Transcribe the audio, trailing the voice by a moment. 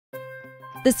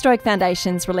The Stroke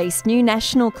Foundation's released new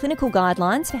national clinical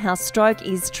guidelines for how stroke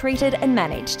is treated and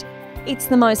managed. It's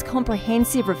the most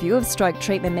comprehensive review of stroke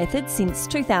treatment methods since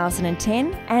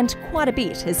 2010, and quite a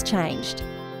bit has changed.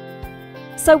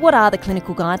 So what are the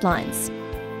clinical guidelines?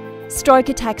 Stroke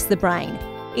attacks the brain.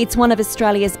 It's one of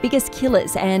Australia's biggest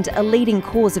killers and a leading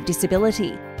cause of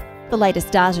disability. The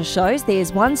latest data shows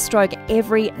there's one stroke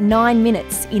every 9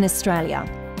 minutes in Australia.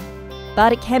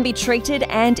 But it can be treated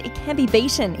and it can be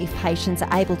beaten if patients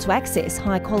are able to access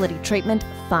high-quality treatment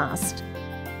fast.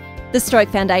 The Stroke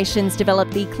Foundation's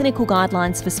developed the Clinical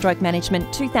Guidelines for Stroke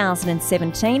Management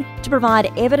 2017 to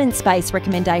provide evidence-based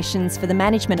recommendations for the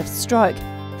management of stroke.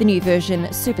 The new version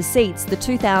supersedes the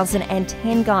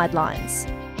 2010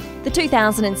 guidelines. The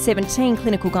 2017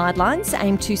 clinical guidelines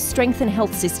aim to strengthen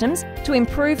health systems to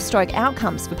improve stroke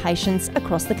outcomes for patients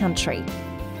across the country.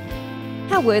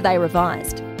 How were they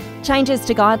revised? Changes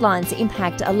to guidelines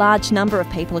impact a large number of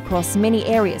people across many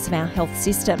areas of our health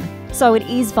system, so it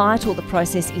is vital the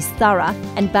process is thorough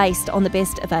and based on the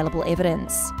best available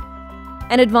evidence.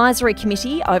 An advisory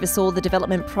committee oversaw the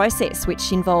development process,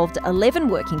 which involved 11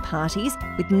 working parties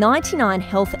with 99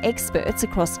 health experts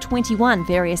across 21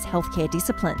 various healthcare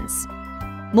disciplines.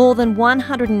 More than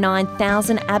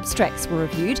 109,000 abstracts were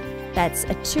reviewed. That's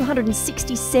a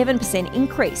 267%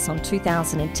 increase on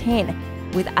 2010,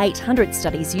 with 800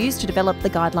 studies used to develop the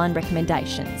guideline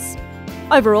recommendations.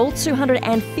 Overall,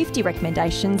 250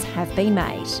 recommendations have been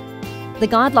made. The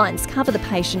guidelines cover the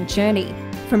patient journey,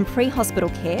 from pre-hospital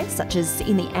care, such as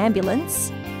in the ambulance,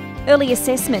 early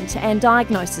assessment and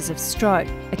diagnosis of stroke,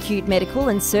 acute medical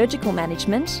and surgical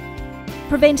management,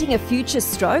 preventing a future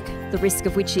stroke, the risk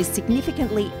of which is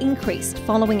significantly increased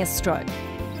following a stroke,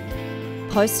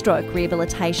 post-stroke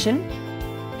rehabilitation,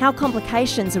 how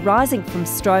complications arising from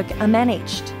stroke are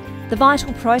managed, the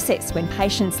vital process when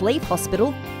patients leave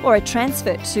hospital or are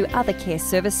transferred to other care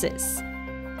services,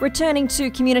 returning to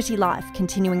community life,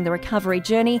 continuing the recovery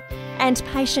journey, and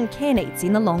patient care needs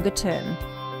in the longer term.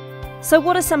 So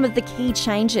what are some of the key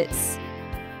changes?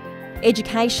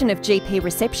 Education of GP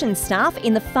reception staff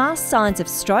in the fast signs of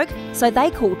stroke, so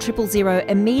they call 000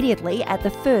 immediately at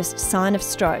the first sign of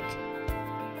stroke.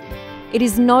 It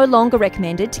is no longer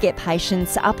recommended to get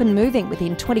patients up and moving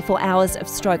within 24 hours of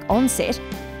stroke onset.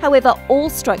 However, all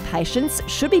stroke patients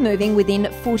should be moving within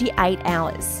 48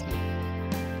 hours.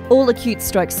 All acute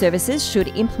stroke services should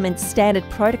implement standard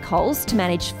protocols to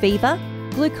manage fever,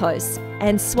 glucose,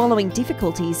 and swallowing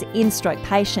difficulties in stroke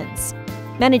patients.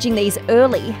 Managing these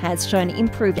early has shown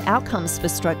improved outcomes for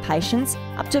stroke patients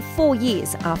up to 4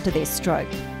 years after their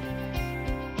stroke.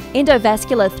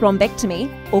 Endovascular thrombectomy,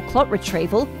 or clot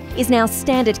retrieval, is now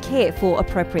standard care for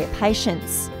appropriate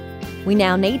patients. We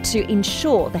now need to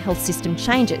ensure the health system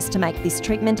changes to make this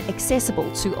treatment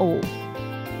accessible to all.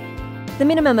 The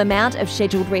minimum amount of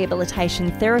scheduled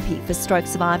rehabilitation therapy for stroke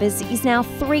survivors is now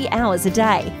 3 hours a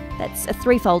day. That's a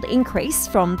threefold increase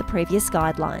from the previous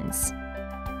guidelines.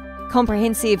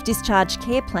 Comprehensive discharge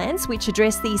care plans which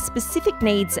address the specific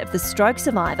needs of the stroke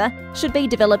survivor should be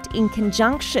developed in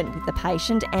conjunction with the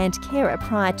patient and carer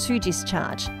prior to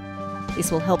discharge.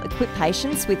 This will help equip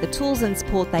patients with the tools and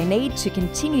support they need to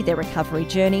continue their recovery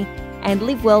journey and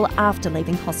live well after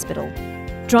leaving hospital.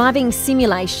 Driving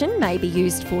simulation may be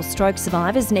used for stroke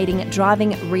survivors needing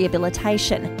driving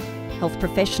rehabilitation. Health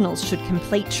professionals should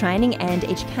complete training and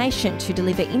education to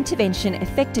deliver intervention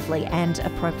effectively and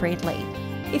appropriately.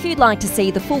 If you'd like to see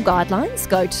the full guidelines,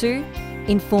 go to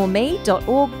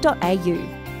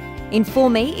informme.org.au.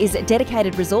 InformMe is a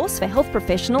dedicated resource for health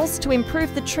professionals to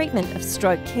improve the treatment of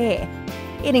stroke care.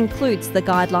 It includes the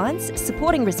guidelines,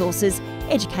 supporting resources,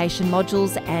 education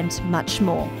modules, and much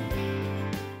more.